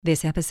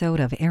This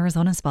episode of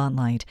Arizona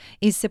Spotlight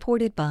is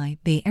supported by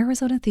the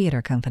Arizona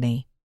Theater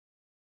Company.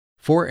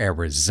 For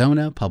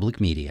Arizona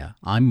Public Media,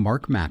 I'm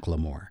Mark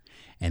McLemore,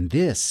 and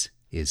this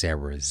is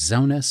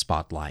Arizona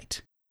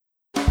Spotlight.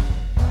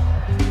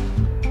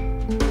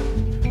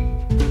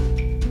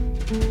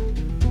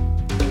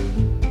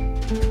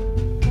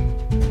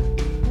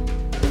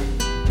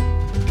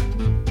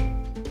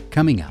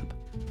 Coming up,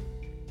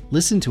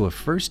 listen to a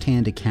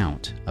first-hand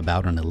account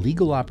about an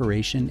illegal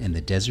operation in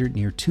the desert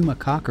near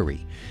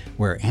Tumacacari,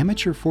 where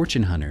amateur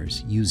fortune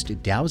hunters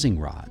used dowsing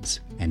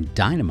rods and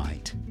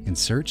dynamite in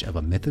search of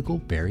a mythical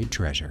buried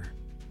treasure.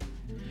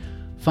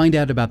 Find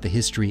out about the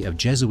history of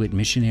Jesuit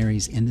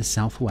missionaries in the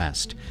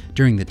Southwest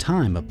during the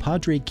time of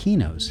Padre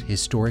Kino's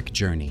historic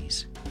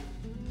journeys.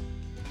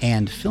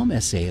 And film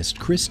essayist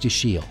Chris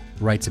DeShiel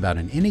writes about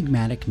an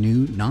enigmatic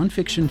new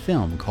nonfiction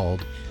film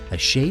called A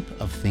Shape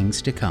of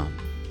Things to Come.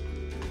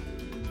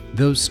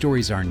 Those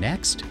stories are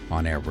next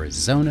on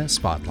Arizona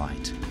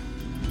Spotlight.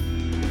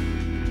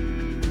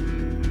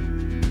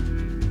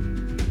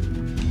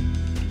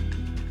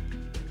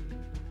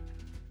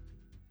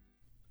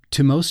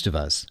 To most of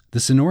us, the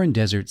Sonoran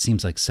Desert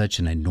seems like such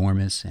an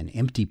enormous and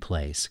empty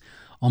place.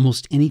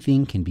 Almost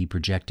anything can be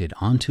projected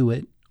onto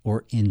it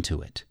or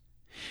into it.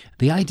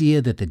 The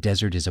idea that the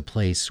desert is a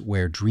place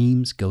where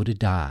dreams go to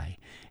die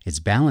is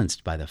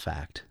balanced by the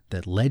fact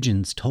that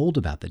legends told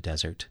about the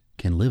desert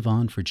can live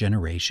on for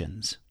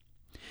generations.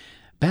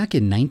 Back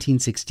in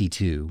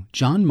 1962,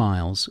 John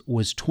Miles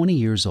was 20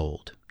 years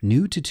old,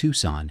 new to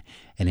Tucson,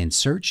 and in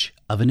search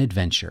of an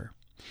adventure.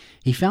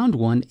 He found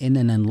one in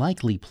an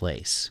unlikely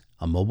place,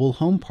 a mobile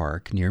home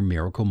park near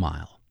Miracle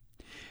Mile.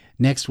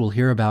 Next, we'll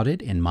hear about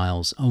it in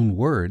Miles' own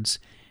words.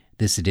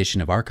 This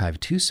edition of Archive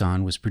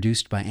Tucson was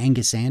produced by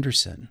Angus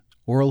Anderson,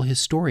 oral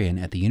historian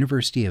at the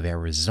University of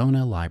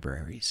Arizona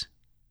Libraries.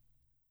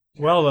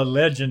 Well, a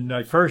legend,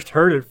 I first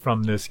heard it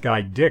from this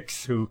guy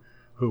Dix, who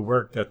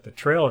worked at the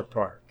trailer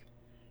park.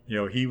 You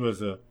know, he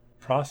was a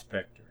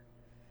prospector.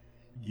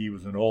 He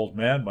was an old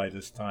man by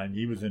this time.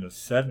 He was in his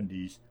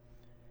 70s,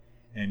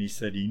 and he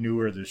said he knew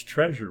where this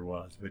treasure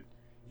was, but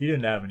he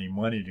didn't have any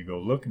money to go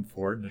looking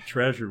for it. And the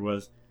treasure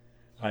was,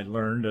 I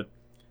learned that,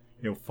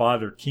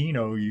 Father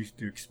Kino used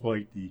to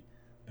exploit the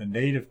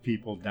native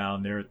people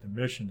down there at the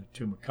mission at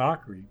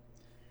Tumacacari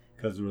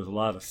because there was a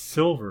lot of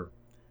silver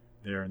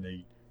there, and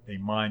they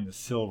mined the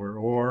silver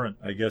ore, and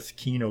I guess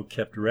Kino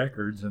kept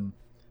records, and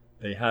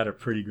they had a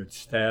pretty good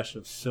stash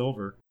of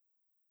silver.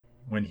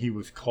 When he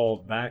was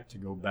called back to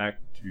go back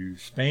to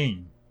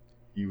Spain,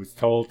 he was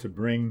told to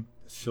bring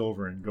the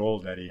silver and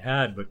gold that he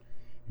had, but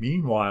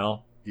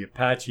meanwhile, the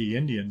Apache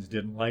Indians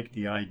didn't like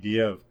the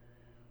idea of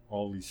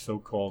all these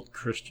so-called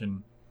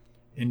Christian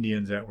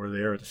Indians that were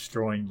there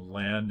destroying the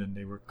land, and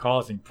they were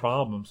causing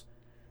problems.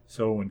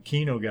 So when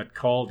Kino got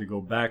called to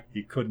go back,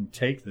 he couldn't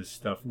take this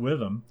stuff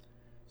with him,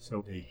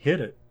 so they hid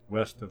it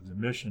west of the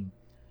mission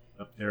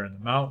up there in the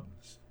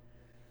mountains.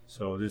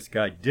 So this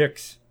guy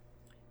Dix,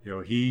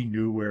 he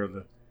knew where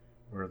the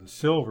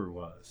silver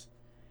was.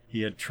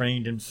 He had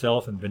trained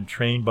himself and been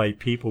trained by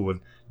people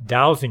with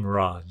dowsing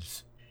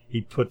rods.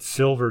 He put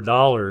silver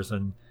dollars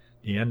on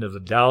the end of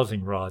the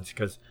dowsing rods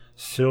because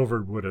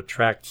silver would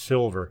attract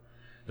silver.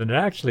 And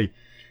actually,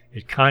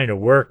 it kind of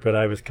worked, but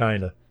I was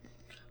kind of a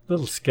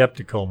little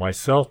skeptical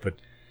myself. But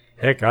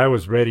heck, I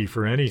was ready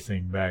for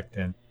anything back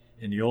then.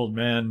 And the old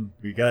man,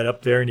 we got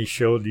up there and he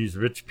showed these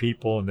rich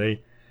people, and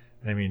they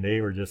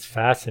were just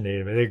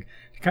fascinated. They're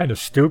kind of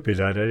stupid.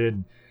 I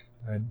don't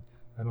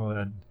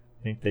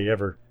think they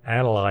ever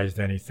analyzed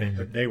anything,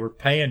 but they were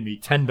paying me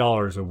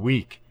 $10 a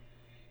week.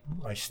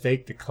 I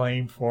staked a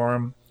claim for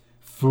them.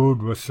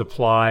 Food was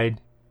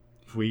supplied.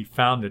 If we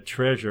found the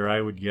treasure,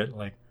 I would get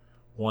like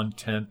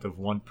 1/10 of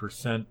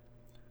 1%.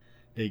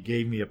 They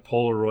gave me a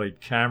Polaroid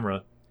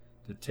camera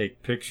to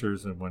take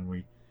pictures of when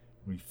we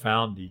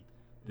found the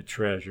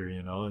treasure,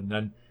 and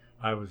then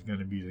I was going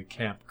to be the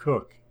camp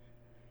cook.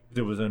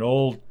 There was an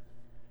old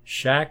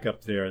shack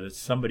up there that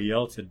somebody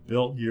else had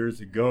built years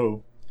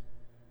ago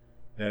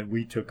that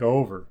we took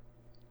over.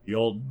 The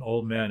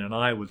old man and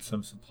I, with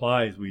some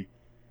supplies, we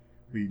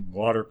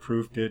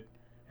waterproofed it,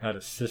 had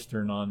a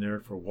cistern on there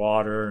for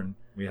water, and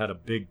we had a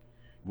big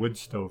wood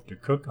stove to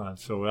cook on.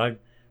 So I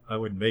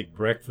would make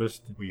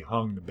breakfast. We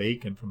hung the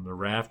bacon from the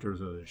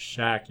rafters of the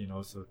shack,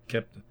 so it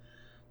kept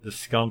the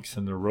skunks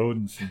and the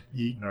rodents from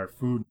eating our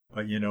food.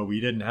 But, we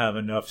didn't have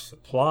enough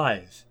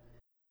supplies.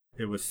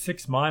 It was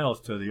 6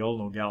 miles to the old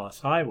Nogales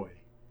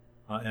Highway,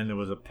 and there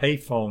was a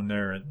payphone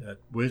there at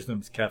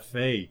Wisdom's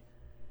Cafe.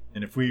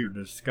 And if we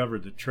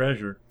discovered the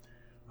treasure,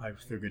 I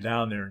was to go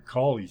down there and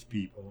call these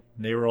people.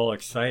 And they were all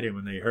excited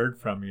when they heard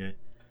from me.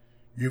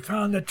 You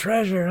found the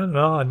treasure?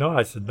 No.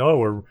 I said, no,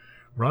 we're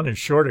running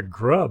short of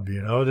grub,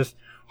 this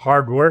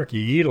hard work, you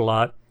eat a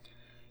lot.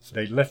 So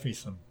they left me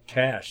some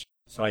cash.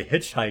 So I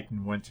hitchhiked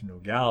and went to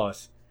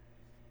Nogales,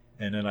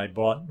 and then I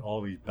bought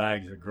all these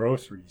bags of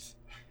groceries.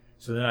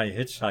 So then I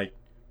hitchhiked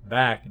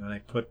back, and then I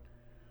put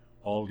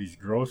all these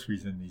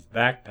groceries in these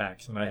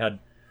backpacks, and I had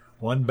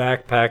one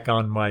backpack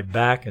on my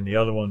back and the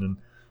other one in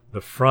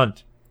the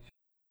front.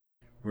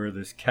 where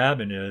this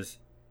cabin is,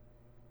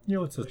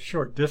 it's a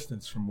short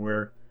distance from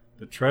where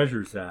the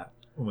treasure's at.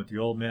 And what the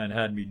old man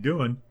had me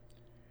doing,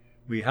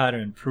 we had to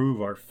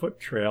improve our foot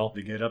trail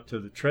to get up to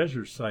the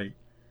treasure site.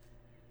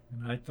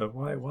 And I thought,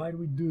 why do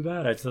we do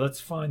that? I said, let's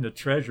find the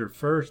treasure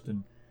first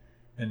and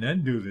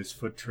then do this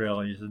foot trail.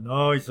 And he said,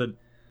 no,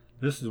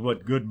 this is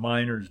what good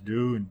miners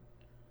do. And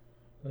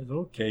I said,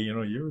 okay,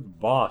 you're the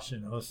boss,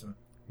 So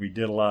we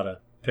did a lot of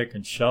pick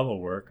and shovel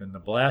work, and the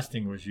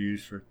blasting was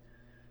used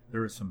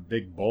there were some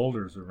big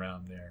boulders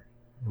around there.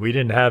 We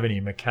didn't have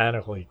any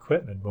mechanical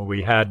equipment, but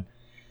we had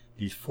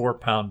these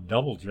 4-pound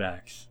double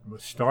jacks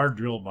with star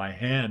drilled by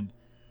hand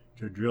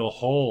to drill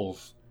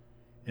holes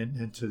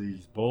into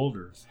these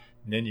boulders.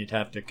 And then you'd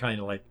have to kind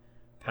of like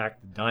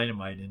pack the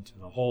dynamite into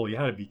the hole. You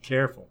had to be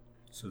careful.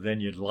 So then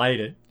you'd light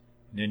it,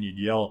 and then you'd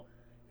yell,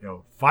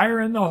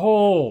 fire in the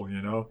hole,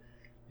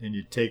 Then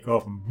you'd take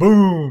off and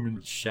boom,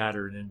 and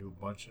shatter it into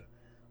a bunch of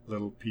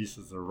little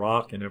pieces of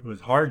rock. And it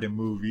was hard to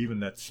move even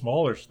that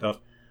smaller stuff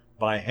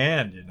by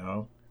hand,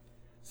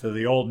 So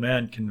the old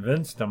man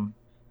convinced them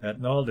that,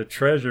 no, the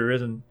treasure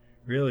isn't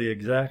really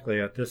exactly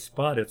at this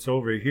spot. It's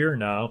over here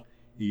now.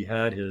 He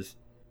had his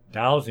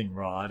dowsing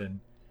rod,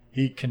 and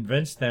he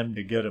convinced them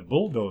to get a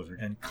bulldozer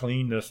and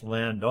clean this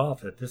land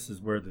off, that this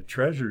is where the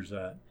treasure's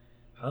at.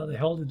 How the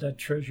hell did that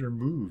treasure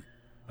move?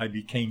 I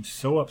became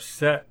so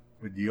upset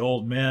with the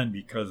old man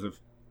because of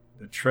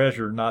the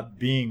treasure not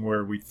being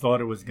where we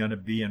thought it was going to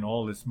be and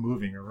all this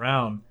moving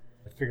around.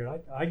 I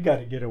figured I got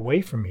to get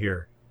away from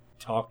here.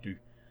 Talk to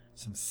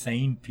some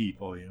sane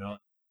people,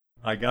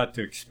 I got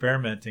to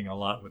experimenting a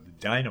lot with the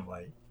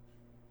dynamite.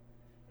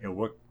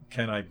 What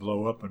can I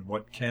blow up and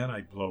what can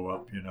I blow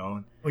up,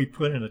 And we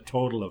put in a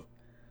total of,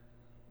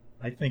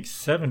 I think,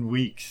 7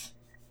 weeks.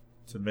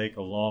 To make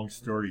a long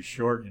story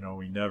short,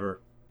 we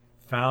never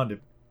found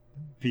it.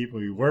 People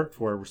we worked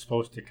for were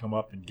supposed to come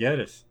up and get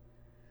us.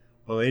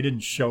 Well, they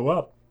didn't show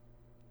up.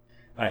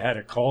 I had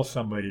to call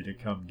somebody to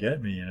come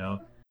get me,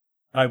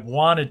 I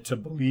wanted to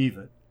believe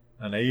it.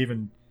 And I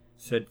even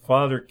said,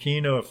 Father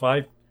Kino, if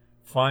I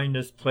find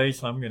this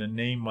place, I'm going to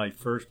name my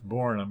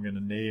firstborn. I'm going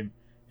to name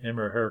him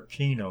or her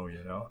Kino,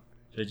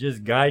 So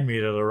just guide me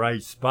to the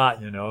right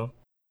spot,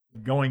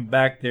 Going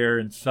back there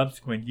in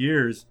subsequent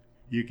years,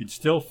 you could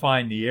still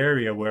find the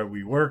area where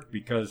we worked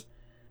because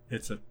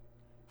it's a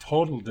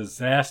total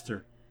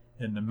disaster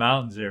in the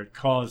mountains there. It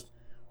caused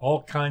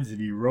all kinds of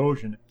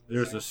erosion.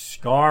 There's a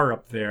scar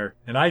up there,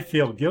 and I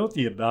feel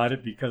guilty about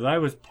it because I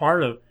was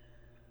part of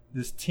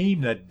this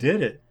team that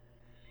did it.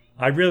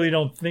 I really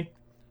don't think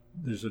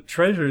there's a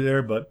treasure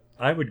there, but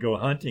I would go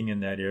hunting in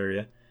that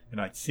area, and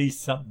I'd see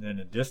something in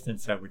the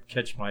distance that would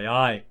catch my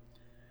eye.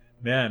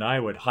 Man, I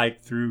would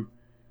hike through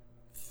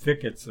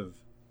thickets of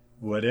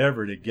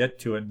whatever to get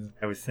to it. And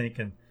I was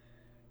thinking,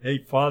 hey,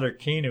 Father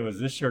Kino, is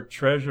this your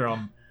treasure?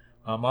 I'm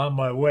on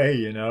my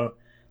way, Then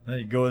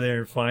you go there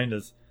and find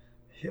this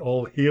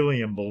old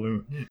helium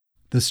balloon.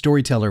 The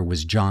storyteller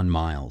was John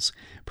Miles.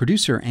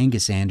 Producer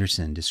Angus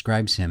Anderson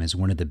describes him as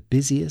one of the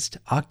busiest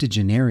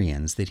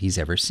octogenarians that he's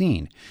ever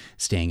seen,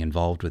 staying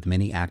involved with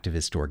many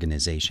activist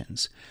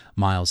organizations.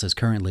 Miles is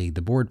currently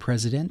the board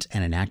president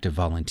and an active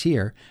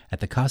volunteer at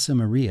the Casa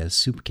Maria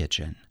Soup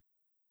Kitchen.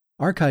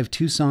 Archive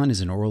Tucson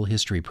is an oral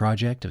history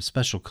project of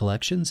special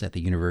collections at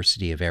the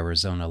University of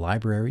Arizona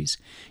Libraries.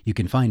 You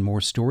can find more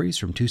stories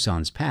from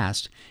Tucson's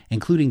past,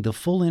 including the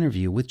full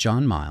interview with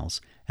John Miles,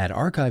 at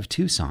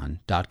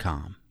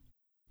archivetucson.com.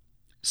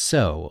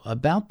 So,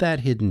 about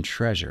that hidden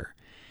treasure.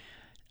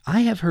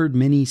 I have heard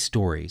many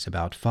stories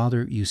about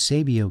Father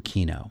Eusebio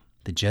Kino,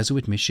 the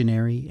Jesuit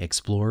missionary,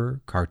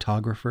 explorer,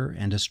 cartographer,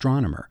 and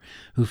astronomer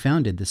who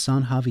founded the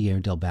San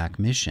Javier del Bac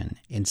mission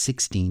in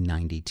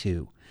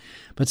 1692.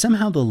 But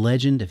somehow the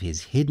legend of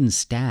his hidden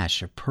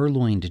stash of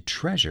purloined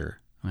treasure,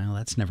 well,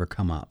 that's never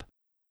come up.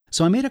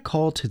 So I made a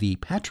call to the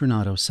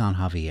Patronato San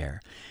Javier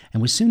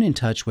and was soon in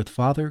touch with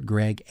Father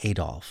Greg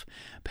Adolph,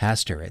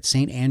 pastor at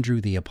St.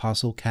 Andrew the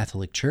Apostle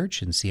Catholic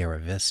Church in Sierra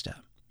Vista.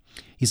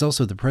 He's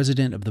also the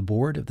president of the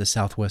board of the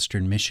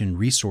Southwestern Mission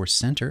Resource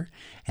Center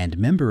and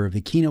member of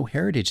the Kino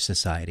Heritage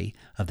Society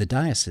of the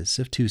Diocese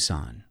of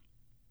Tucson.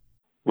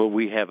 Well,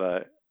 we have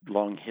a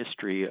long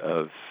history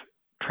of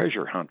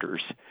treasure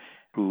hunters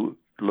who,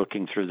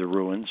 looking through the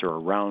ruins or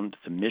around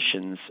the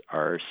missions,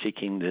 are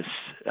seeking this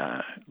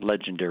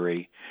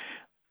legendary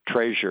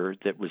treasure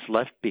that was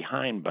left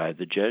behind by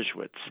the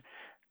Jesuits.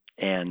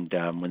 And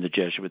when the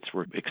Jesuits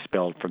were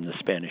expelled from the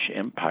Spanish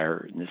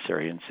Empire in this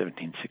area in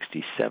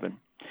 1767,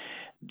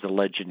 the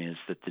legend is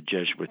that the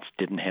Jesuits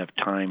didn't have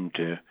time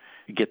to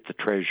get the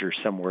treasure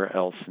somewhere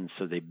else, and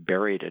so they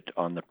buried it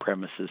on the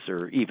premises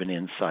or even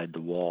inside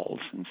the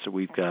walls. And so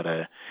we've got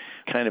a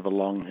kind of a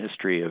long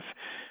history of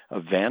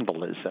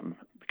vandalism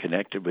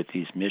connected with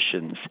these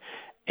missions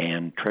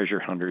and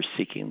treasure hunters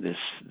seeking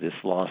this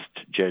lost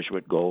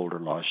Jesuit gold or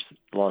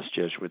lost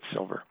Jesuit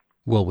silver.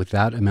 Well, with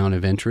that amount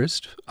of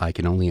interest, I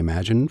can only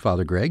imagine,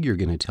 Father Greg, you're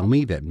going to tell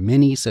me that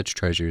many such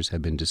treasures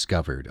have been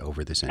discovered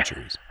over the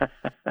centuries.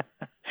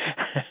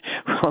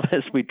 Well,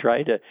 as we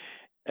try to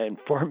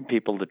inform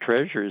people the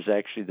treasure is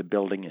actually the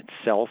building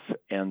itself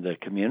and the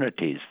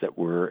communities that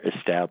were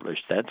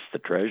established. That's the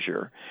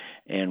treasure.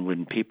 And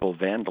when people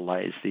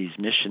vandalize these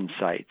mission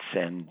sites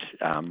and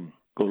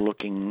go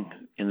looking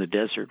in the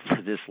desert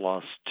for this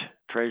lost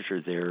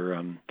treasure,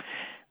 they're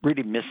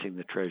really missing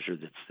the treasure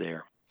that's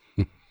there.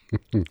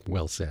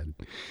 Well said.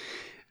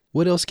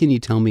 What else can you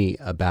tell me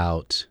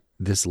about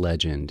this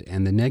legend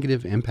and the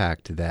negative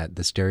impact that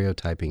the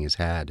stereotyping has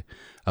had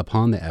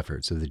upon the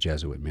efforts of the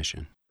Jesuit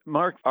mission?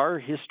 Mark, our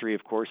history,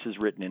 of course, is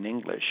written in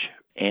English,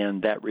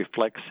 and that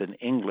reflects an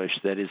English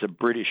that is a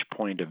British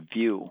point of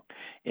view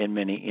in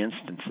many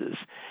instances.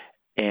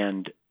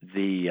 And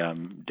the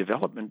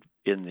development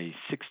in the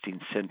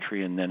 16th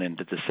century and then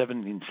into the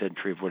 17th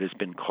century of what has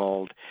been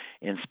called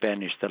in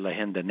Spanish the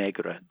Leyenda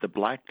Negra, the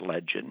Black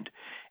Legend,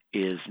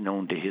 is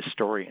known to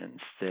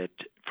historians that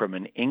from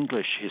an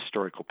English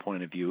historical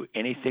point of view,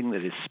 anything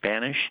that is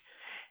Spanish,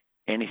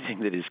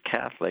 anything that is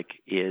Catholic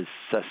is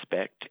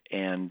suspect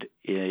and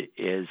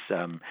is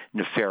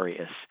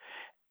nefarious.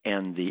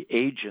 And the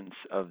agents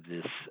of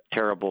this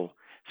terrible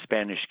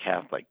Spanish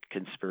Catholic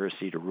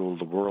conspiracy to rule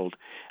the world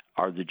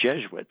are the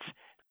Jesuits.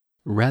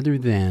 Rather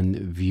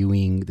than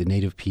viewing the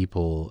native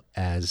people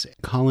as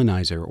a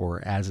colonizer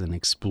or as an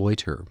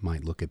exploiter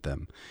might look at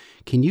them,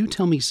 can you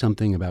tell me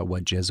something about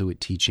what Jesuit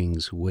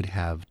teachings would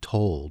have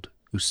told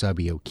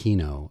Eusebio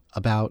Kino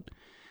about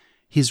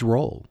his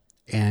role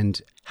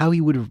and how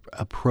he would have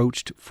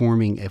approached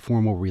forming a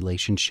formal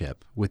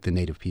relationship with the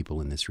native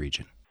people in this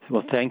region?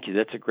 Well, thank you.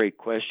 That's a great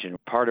question.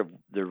 Part of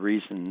the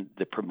reason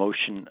the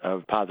promotion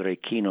of Padre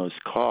Kino's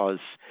cause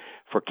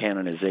for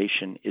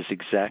canonization is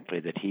exactly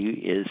that he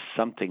is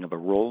something of a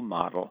role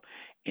model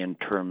in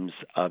terms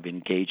of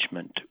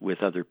engagement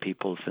with other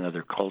peoples and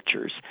other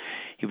cultures.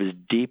 He was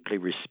deeply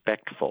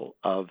respectful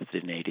of the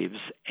natives,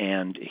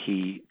 and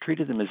he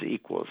treated them as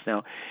equals.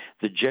 Now,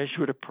 the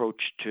Jesuit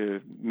approach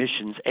to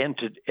missions and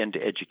to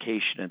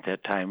education at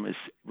that time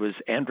was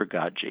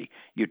andragogy.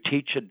 You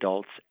teach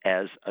adults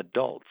as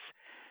adults.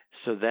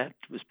 So that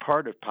was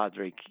part of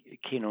Padre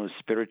Kino's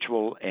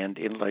spiritual and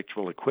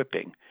intellectual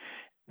equipping,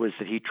 was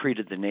that he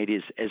treated the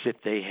natives as if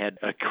they had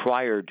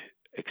acquired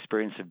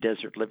experience of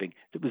desert living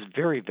that was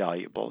very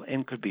valuable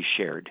and could be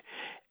shared.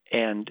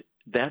 And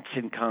that's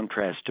in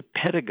contrast to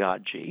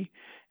pedagogy,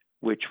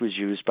 which was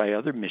used by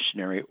other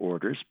missionary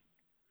orders,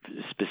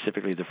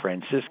 specifically the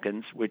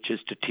Franciscans, which is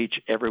to teach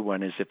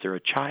everyone as if they're a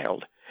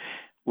child.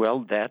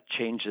 Well, that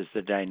changes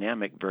the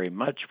dynamic very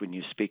much when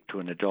you speak to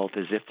an adult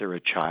as if they're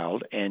a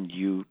child and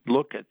you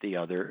look at the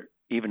other,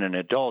 even an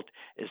adult,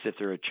 as if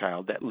they're a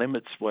child. That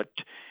limits what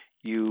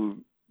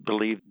you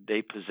believe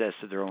they possess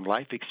of their own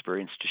life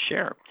experience to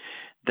share.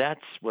 That's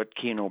what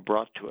Kino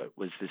brought to it,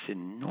 was this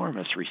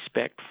enormous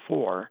respect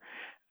for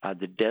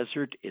the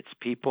desert, its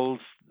peoples,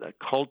 the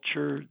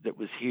culture that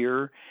was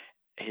here,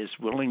 his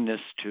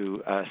willingness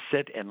to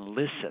sit and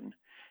listen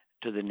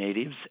to the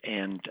natives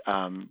and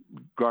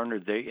garner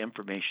the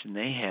information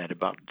they had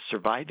about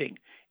surviving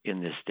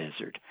in this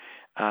desert.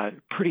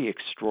 Pretty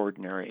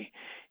extraordinary.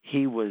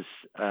 He was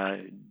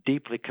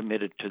deeply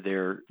committed to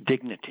their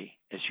dignity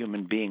as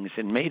human beings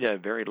and made a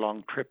very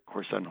long trip, of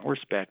course, on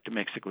horseback to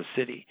Mexico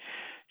City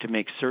to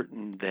make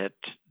certain that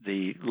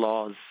the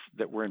laws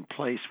that were in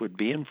place would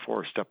be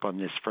enforced up on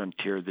this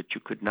frontier, that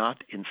you could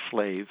not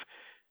enslave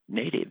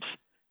natives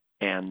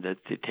and that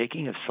the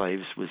taking of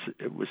slaves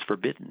was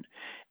forbidden.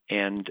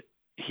 And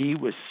he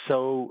was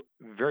so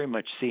very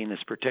much seen as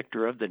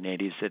protector of the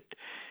natives that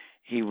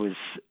he was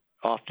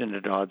often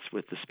at odds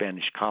with the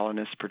Spanish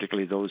colonists,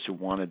 particularly those who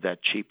wanted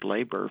that cheap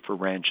labor for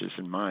ranches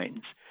and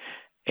mines,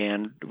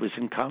 and was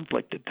in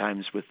conflict at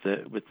times with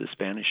the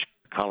Spanish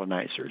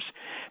colonizers.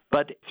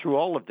 But through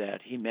all of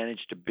that, he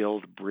managed to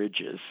build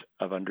bridges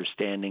of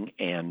understanding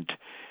and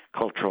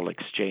cultural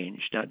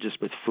exchange, not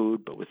just with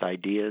food, but with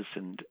ideas.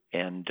 And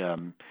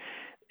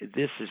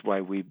this is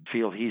why we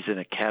feel he's in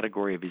a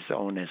category of his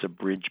own as a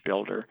bridge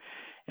builder,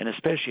 and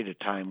especially at a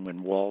time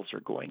when walls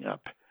are going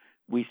up.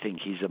 We think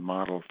he's a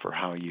model for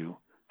how you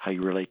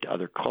relate to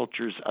other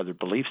cultures, other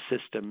belief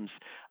systems,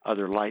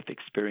 other life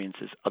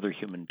experiences, other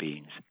human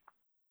beings.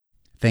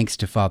 Thanks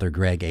to Father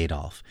Greg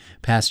Adolph,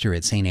 pastor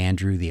at St.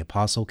 Andrew the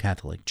Apostle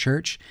Catholic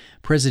Church,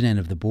 president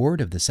of the board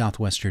of the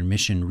Southwestern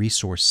Mission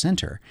Resource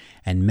Center,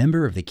 and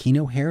member of the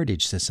Kino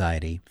Heritage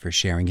Society, for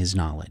sharing his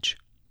knowledge.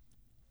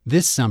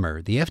 This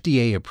summer, the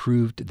FDA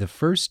approved the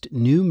first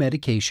new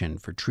medication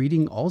for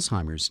treating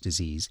Alzheimer's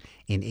disease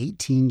in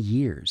 18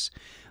 years.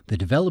 The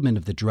development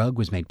of the drug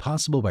was made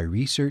possible by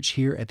research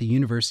here at the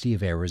University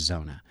of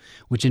Arizona,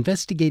 which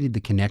investigated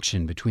the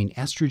connection between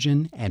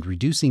estrogen and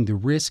reducing the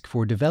risk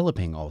for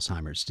developing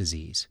Alzheimer's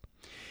disease.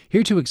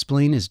 Here to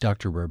explain is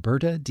Dr.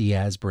 Roberta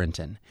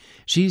Diaz-Brenton.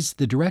 She's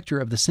the director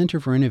of the Center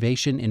for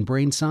Innovation in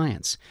Brain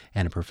Science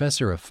and a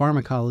professor of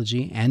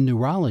pharmacology and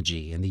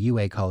neurology in the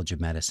UA College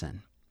of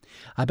Medicine.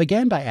 I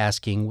began by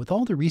asking, with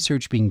all the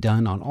research being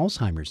done on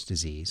Alzheimer's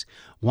disease,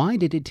 why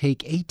did it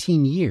take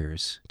 18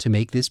 years to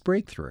make this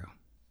breakthrough?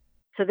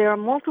 So there are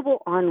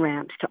multiple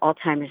on-ramps to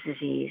Alzheimer's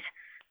disease.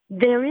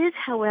 There is,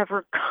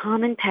 however,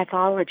 common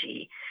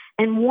pathology,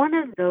 And one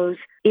of those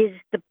is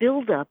the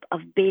buildup of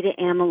beta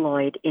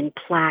amyloid in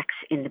plaques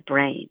in the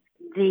brain.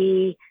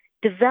 The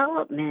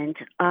development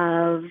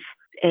of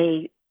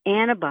a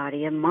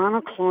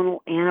monoclonal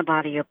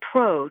antibody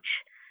approach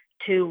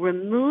to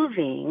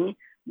removing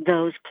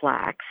those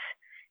plaques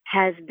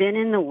has been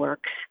in the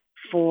works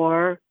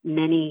for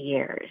many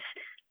years,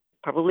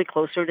 probably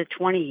closer to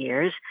 20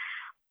 years.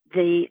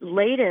 The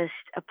latest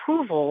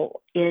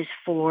approval is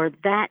for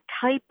that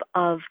type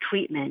of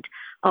treatment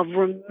of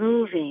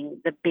removing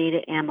the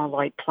beta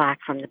amyloid plaque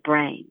from the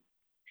brain.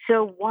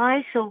 So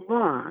why so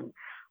long?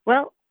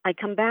 Well, I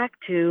come back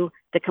to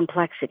the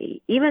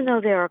complexity. Even though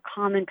there are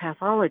common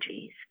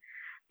pathologies,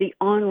 the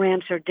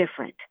on-ramps are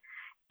different.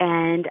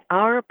 And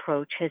our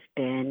approach has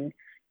been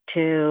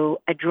to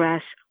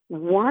address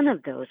one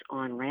of those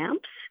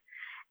on-ramps,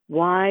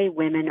 why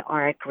women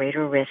are at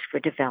greater risk for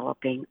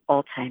developing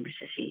Alzheimer's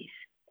disease.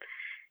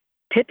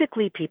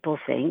 Typically, people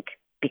think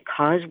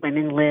because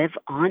women live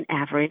on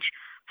average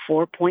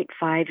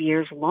 4.5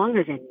 years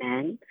longer than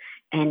men,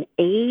 and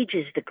age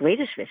is the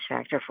greatest risk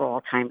factor for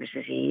Alzheimer's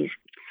disease.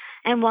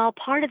 And while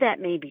part of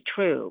that may be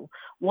true,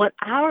 what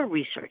our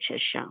research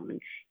has shown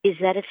is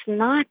that it's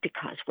not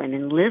because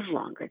women live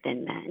longer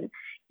than men.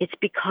 It's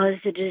because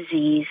the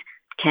disease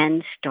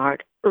can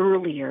start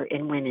earlier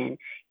in women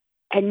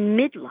and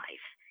midlife,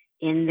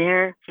 in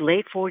their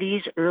late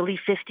 40s, early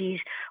 50s,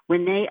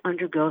 when they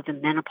undergo the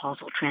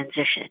menopausal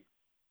transition.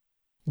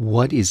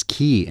 What is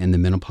key in the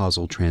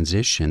menopausal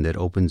transition that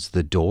opens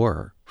the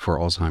door for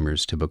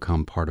Alzheimer's to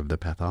become part of the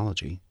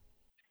pathology?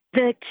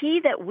 The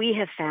key that we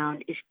have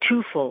found is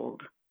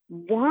twofold.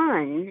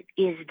 One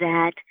is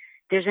that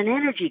there's an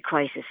energy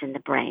crisis in the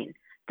brain.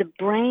 The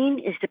brain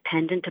is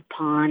dependent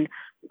upon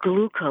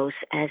glucose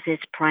as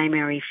its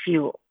primary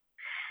fuel.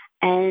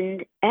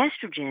 And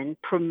estrogen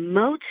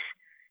promotes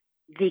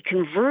the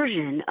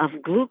conversion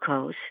of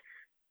glucose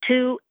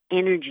to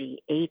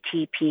energy,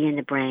 ATP, in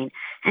the brain.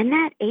 And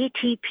that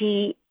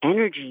ATP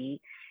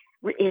energy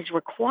is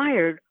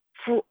required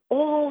for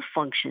all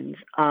functions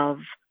of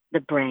the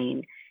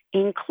brain,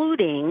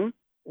 including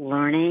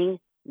learning,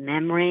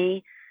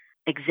 memory,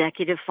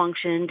 executive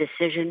function,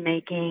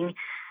 decision-making,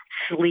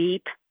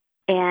 sleep,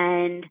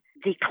 and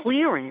the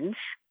clearance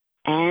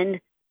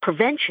and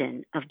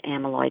prevention of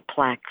amyloid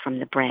plaque from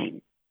the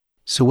brain.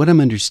 So what I'm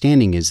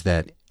understanding is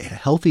that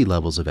healthy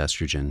levels of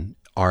estrogen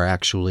are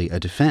actually a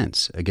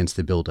defense against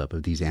the buildup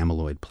of these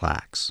amyloid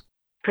plaques.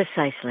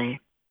 Precisely.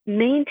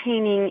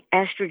 Maintaining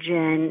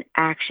estrogen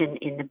action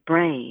in the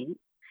brain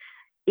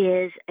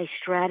is a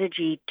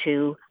strategy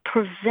to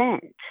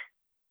prevent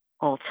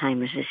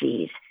Alzheimer's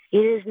disease. It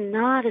is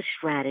not a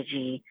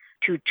strategy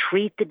to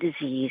treat the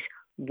disease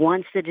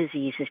once the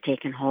disease has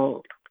taken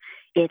hold.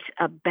 It's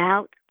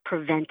about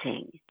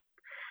preventing.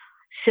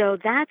 So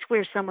that's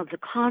where some of the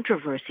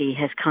controversy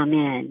has come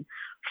in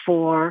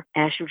for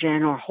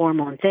estrogen or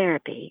hormone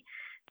therapy,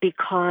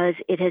 because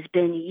it has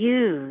been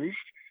used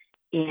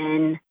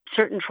in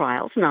certain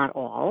trials, not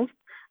all,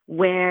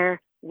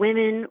 where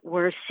women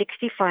were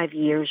 65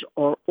 years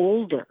or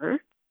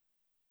older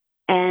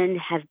and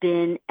have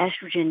been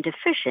estrogen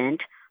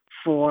deficient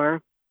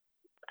for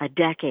a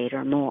decade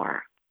or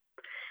more.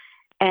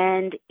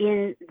 And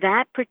in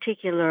that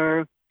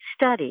particular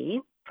study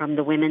from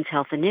the Women's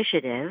Health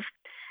Initiative,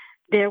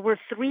 there were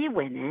 3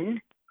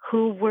 women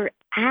who were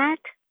at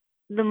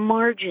the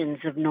margins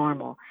of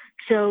normal.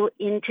 So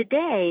in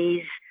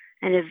today's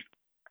kind of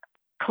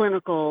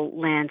clinical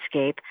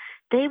landscape,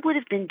 they would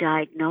have been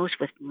diagnosed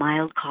with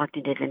mild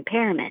cognitive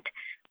impairment,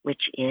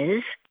 which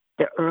is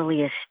the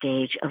earliest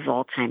stage of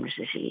Alzheimer's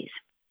disease.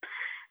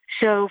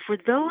 So for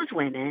those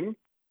women,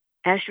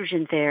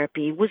 estrogen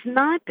therapy was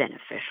not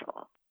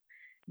beneficial,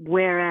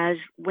 whereas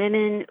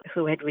women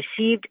who had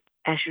received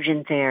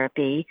estrogen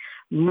therapy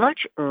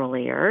much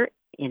earlier,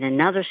 in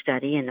another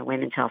study in the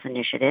Women's Health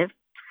Initiative,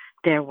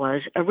 there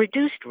was a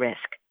reduced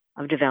risk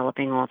of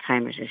developing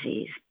Alzheimer's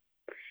disease.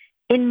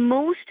 In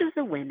most of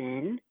the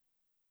women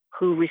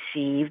who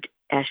received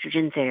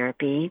estrogen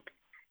therapy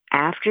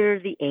after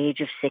the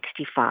age of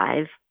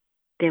 65,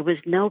 there was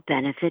no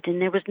benefit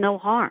and there was no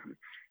harm.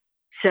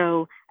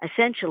 So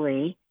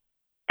essentially,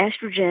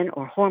 estrogen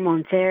or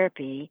hormone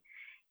therapy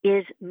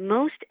is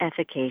most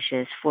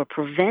efficacious for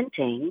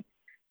preventing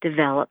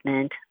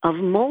development of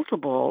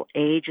multiple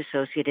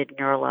age-associated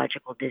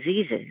neurological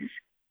diseases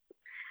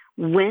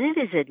when it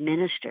is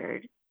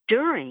administered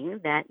during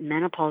that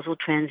menopausal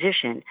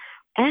transition.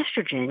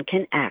 Estrogen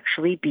can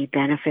actually be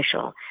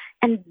beneficial,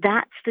 and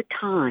that's the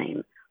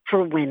time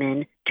for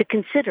women to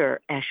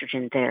consider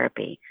estrogen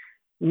therapy,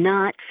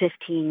 not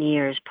 15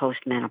 years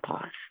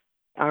post-menopause.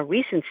 Our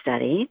recent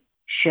study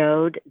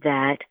showed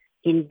that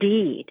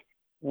indeed,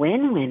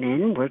 when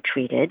women were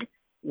treated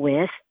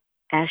with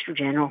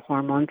estrogen or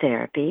hormone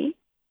therapy,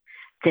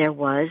 there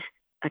was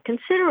a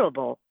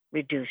considerable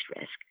reduced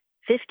risk,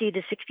 50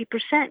 to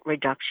 60%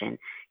 reduction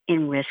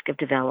in risk of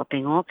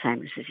developing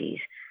Alzheimer's disease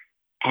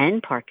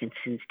and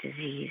Parkinson's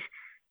disease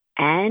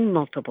and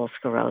multiple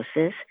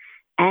sclerosis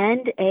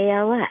and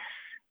ALS.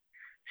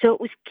 So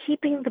it was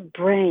keeping the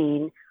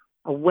brain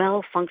a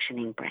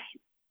well-functioning brain.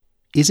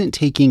 Isn't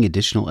taking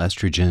additional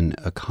estrogen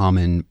a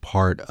common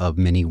part of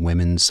many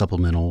women's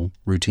supplemental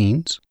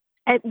routines?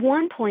 At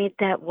one point,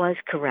 that was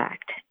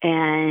correct.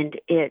 And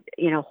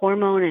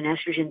hormone and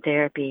estrogen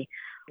therapy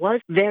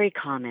was very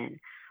common.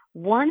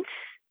 Once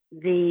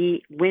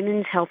the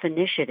Women's Health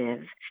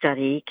Initiative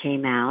study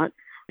came out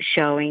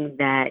showing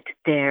that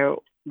there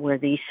were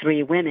these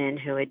 3 women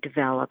who had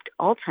developed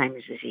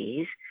Alzheimer's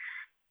disease,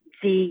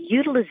 the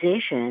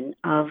utilization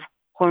of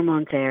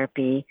hormone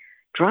therapy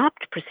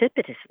dropped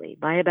precipitously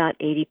by about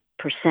 80%.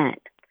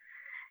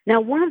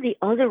 Now, one of the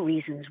other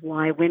reasons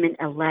why women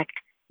elect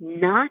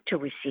not to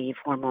receive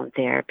hormone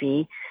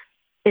therapy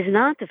is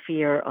not the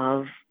fear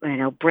of,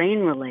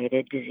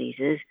 brain-related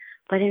diseases,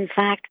 but in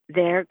fact,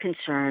 their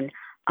concern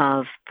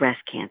of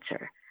breast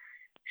cancer.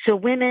 So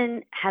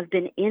women have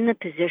been in the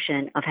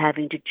position of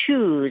having to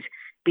choose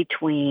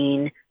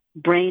between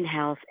brain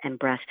health and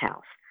breast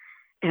health.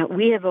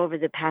 We have, over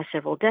the past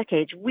several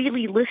decades,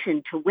 really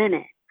listened to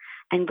women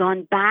and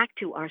gone back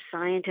to our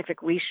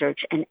scientific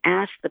research and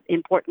asked the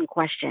important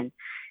question,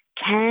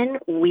 can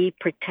we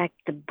protect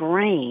the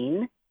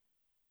brain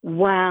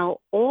while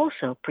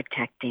also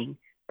protecting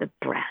the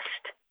breast?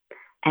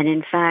 And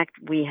in fact,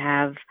 we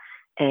have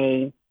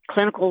a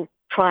clinical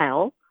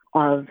trial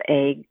of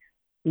a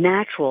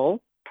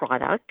natural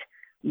product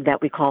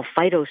that we call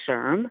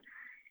phytoserm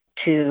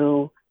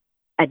to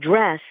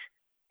address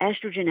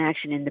estrogen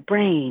action in the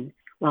brain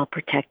while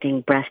protecting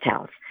breast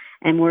health.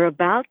 And we're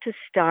about to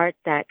start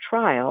that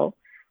trial,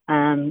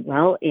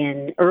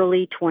 in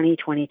early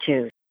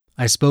 2022.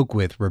 I spoke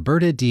with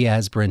Roberta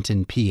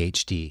Diaz-Brenton,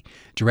 Ph.D.,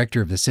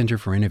 Director of the Center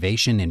for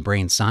Innovation in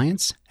Brain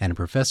Science and a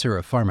Professor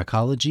of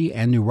Pharmacology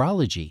and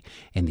Neurology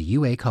in the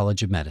UA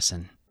College of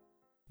Medicine.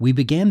 We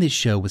began this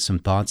show with some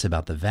thoughts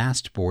about the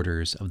vast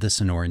borders of the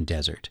Sonoran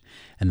Desert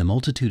and the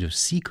multitude of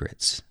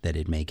secrets that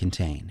it may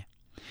contain.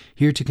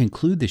 Here to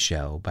conclude the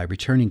show by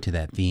returning to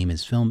that theme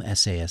is film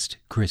essayist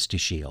Chris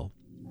DeShiel.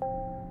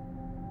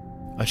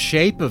 A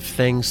Shape of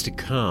Things to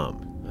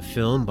Come, a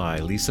film by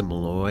Lisa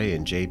Malloy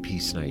and J.P.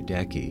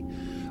 Snidecki,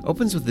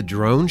 opens with a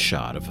drone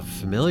shot of a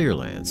familiar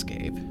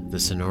landscape, the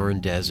Sonoran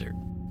Desert.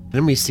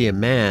 Then we see a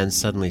man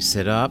suddenly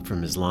sit up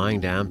from his lying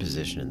down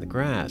position in the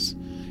grass.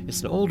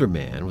 It's an older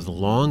man with a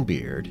long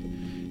beard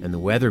and the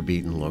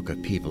weather-beaten look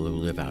of people who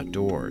live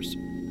outdoors.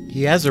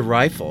 He has a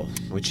rifle,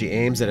 which he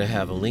aims at a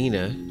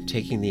javelina,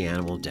 taking the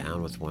animal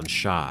down with one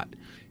shot.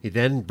 He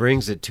then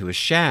brings it to a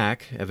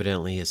shack,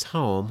 evidently his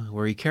home,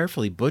 where he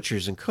carefully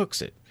butchers and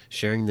cooks it,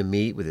 sharing the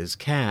meat with his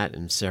cat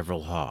and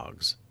several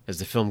hogs. As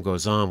the film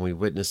goes on, we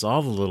witness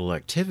all the little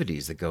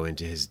activities that go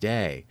into his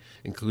day,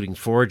 including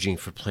foraging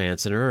for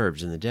plants and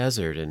herbs in the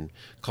desert and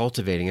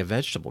cultivating a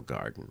vegetable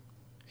garden.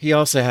 He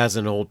also has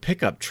an old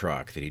pickup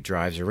truck that he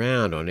drives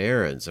around on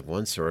errands of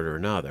one sort or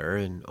another,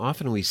 and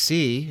often we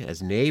see,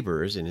 as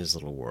neighbors in his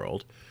little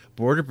world,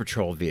 Border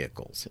Patrol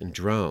vehicles and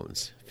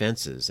drones,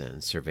 fences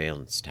and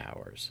surveillance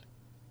towers.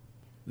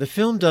 The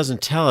film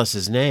doesn't tell us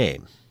his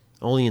name.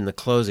 Only in the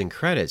closing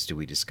credits do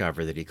we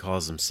discover that he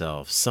calls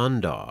himself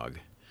Sundog.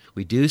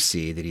 We do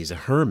see that he's a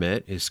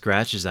hermit who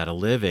scratches out a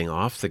living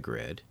off the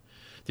grid.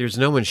 There's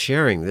no one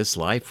sharing this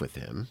life with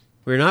him.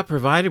 We're not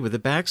provided with a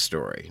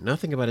backstory,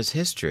 nothing about his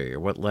history or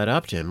what led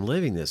up to him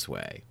living this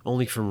way.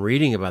 Only from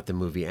reading about the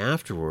movie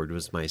afterward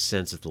was my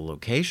sense of the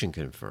location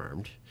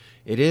confirmed.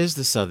 It is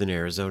the southern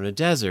Arizona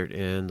desert,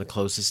 and the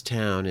closest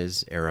town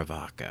is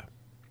Arivaca.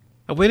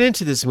 I went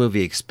into this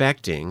movie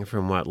expecting,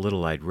 from what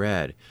little I'd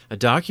read, a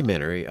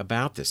documentary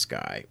about this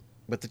guy.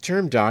 But the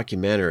term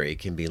documentary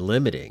can be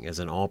limiting as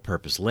an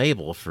all-purpose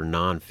label for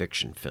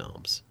non-fiction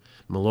films.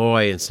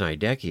 Malloy and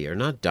Snidecki are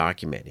not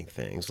documenting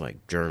things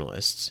like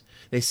journalists.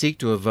 They seek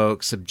to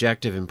evoke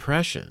subjective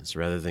impressions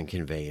rather than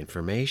convey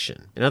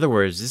information. In other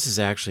words, this is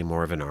actually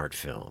more of an art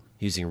film,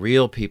 using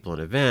real people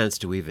and events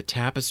to weave a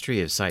tapestry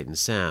of sight and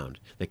sound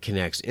that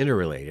connects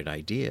interrelated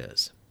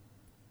ideas.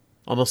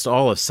 Almost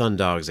all of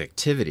Sundog's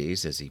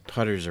activities, as he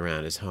putters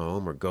around his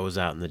home or goes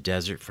out in the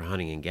desert for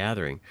hunting and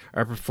gathering,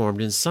 are performed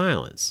in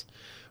silence,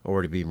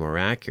 or to be more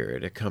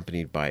accurate,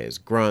 accompanied by his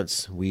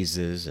grunts,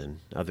 wheezes, and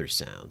other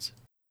sounds.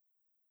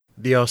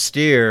 The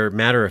austere,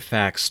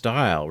 matter-of-fact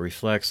style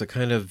reflects a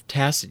kind of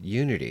tacit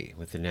unity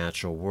with the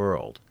natural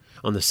world.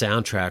 On the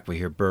soundtrack, we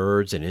hear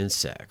birds and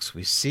insects.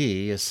 We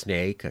see a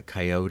snake, a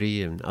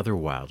coyote, and other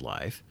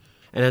wildlife.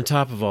 And on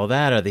top of all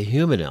that are the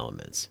human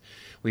elements.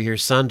 We hear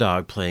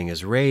Sundog playing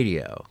his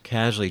radio,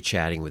 casually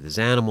chatting with his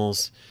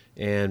animals,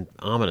 and,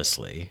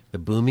 ominously, the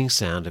booming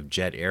sound of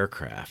jet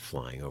aircraft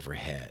flying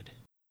overhead.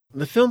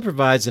 The film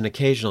provides an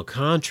occasional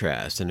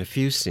contrast in a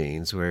few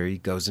scenes where he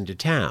goes into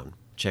town,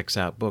 checks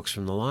out books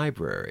from the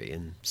library,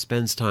 and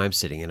spends time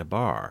sitting in a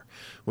bar,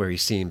 where he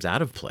seems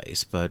out of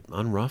place but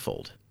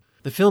unruffled.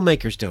 The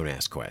filmmakers don't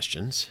ask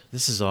questions.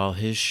 This is all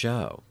his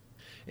show.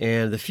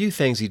 And the few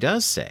things he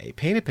does say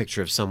paint a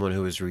picture of someone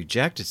who has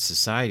rejected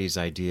society's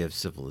idea of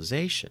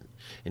civilization.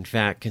 In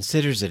fact,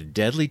 considers it a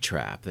deadly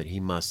trap that he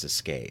must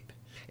escape.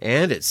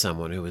 And it's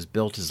someone who has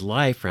built his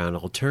life around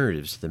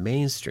alternatives to the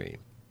mainstream.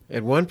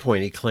 At one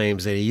point, he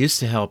claims that he used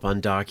to help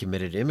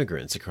undocumented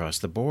immigrants across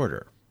the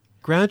border.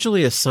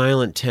 Gradually, a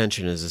silent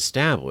tension is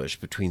established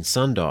between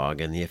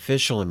Sundog and the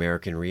official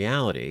American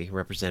reality,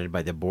 represented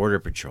by the Border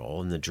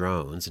Patrol and the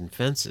drones and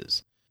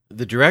fences.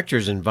 The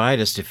directors invite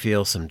us to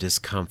feel some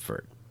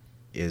discomfort.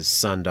 Is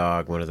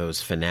Sundog one of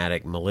those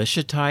fanatic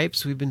militia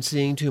types we've been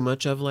seeing too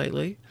much of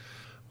lately?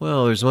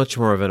 Well, there's much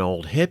more of an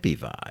old hippie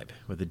vibe,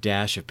 with a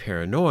dash of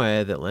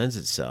paranoia that lends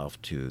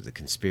itself to the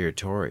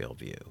conspiratorial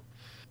view.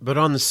 But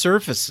on the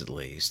surface, at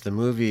least, the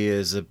movie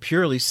is a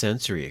purely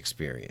sensory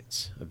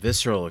experience, a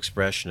visceral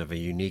expression of a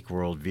unique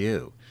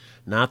worldview,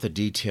 not the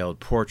detailed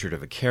portrait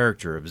of a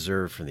character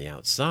observed from the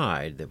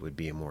outside that would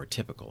be a more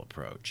typical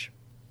approach.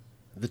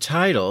 The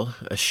title,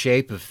 A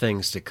Shape of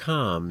Things to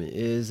Come,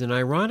 is an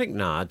ironic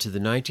nod to the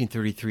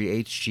 1933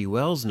 H.G.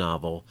 Wells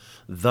novel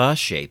The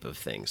Shape of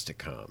Things to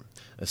Come,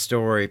 a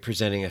story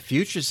presenting a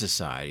future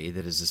society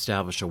that has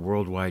established a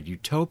worldwide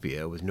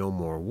utopia with no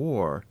more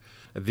war,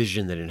 a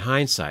vision that in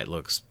hindsight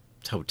looks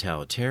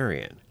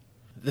totalitarian.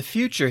 The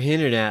future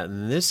hinted at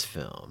in this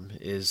film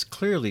is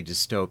clearly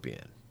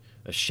dystopian,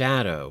 a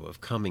shadow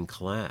of coming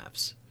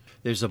collapse.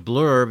 There's a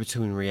blur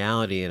between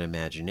reality and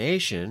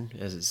imagination,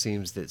 as it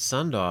seems that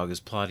Sundog is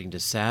plotting to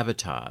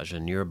sabotage a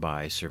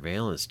nearby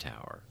surveillance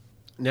tower.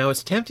 Now,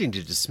 it's tempting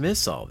to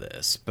dismiss all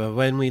this, but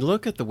when we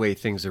look at the way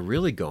things are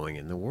really going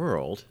in the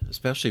world,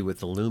 especially with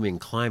the looming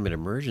climate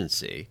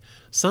emergency,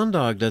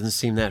 Sundog doesn't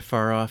seem that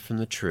far off from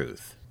the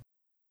truth.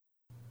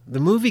 The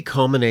movie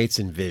culminates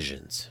in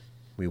visions.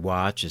 We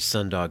watch as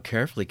Sundog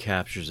carefully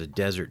captures a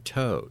desert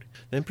toad,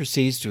 then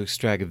proceeds to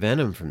extract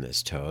venom from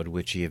this toad,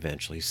 which he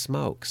eventually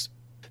smokes.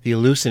 The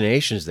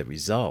hallucinations that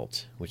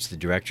result, which the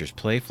directors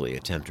playfully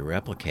attempt to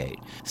replicate,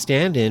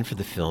 stand in for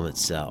the film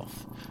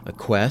itself, a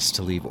quest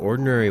to leave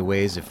ordinary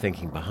ways of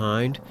thinking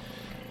behind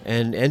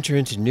and enter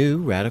into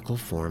new, radical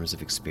forms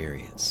of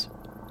experience.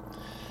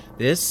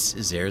 This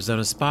is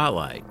Arizona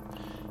Spotlight,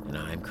 and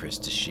I'm Chris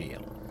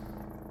DeShiel.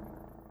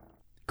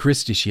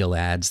 Chris DeShiel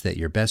adds that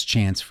your best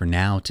chance for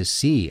now to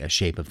see A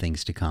Shape of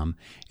Things to Come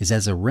is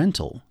as a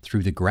rental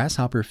through the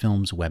Grasshopper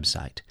Films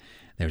website.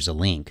 There's a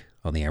link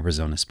on the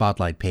Arizona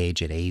Spotlight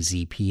page at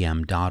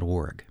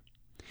azpm.org.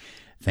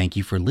 Thank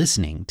you for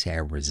listening to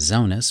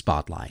Arizona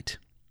Spotlight.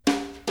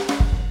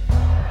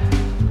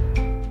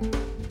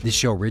 This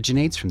show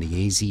originates from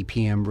the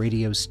AZPM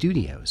radio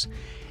studios.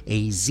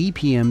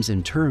 AZPM's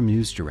interim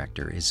news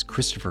director is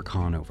Christopher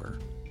Conover.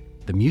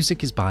 The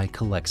music is by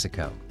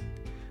Calexico.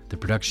 The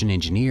production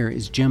engineer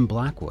is Jim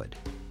Blackwood.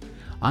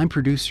 I'm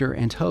producer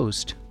and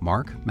host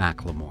Mark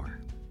McLemore.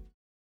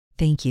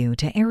 Thank you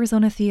to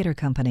Arizona Theater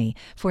Company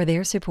for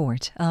their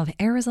support of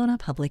Arizona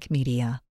Public Media.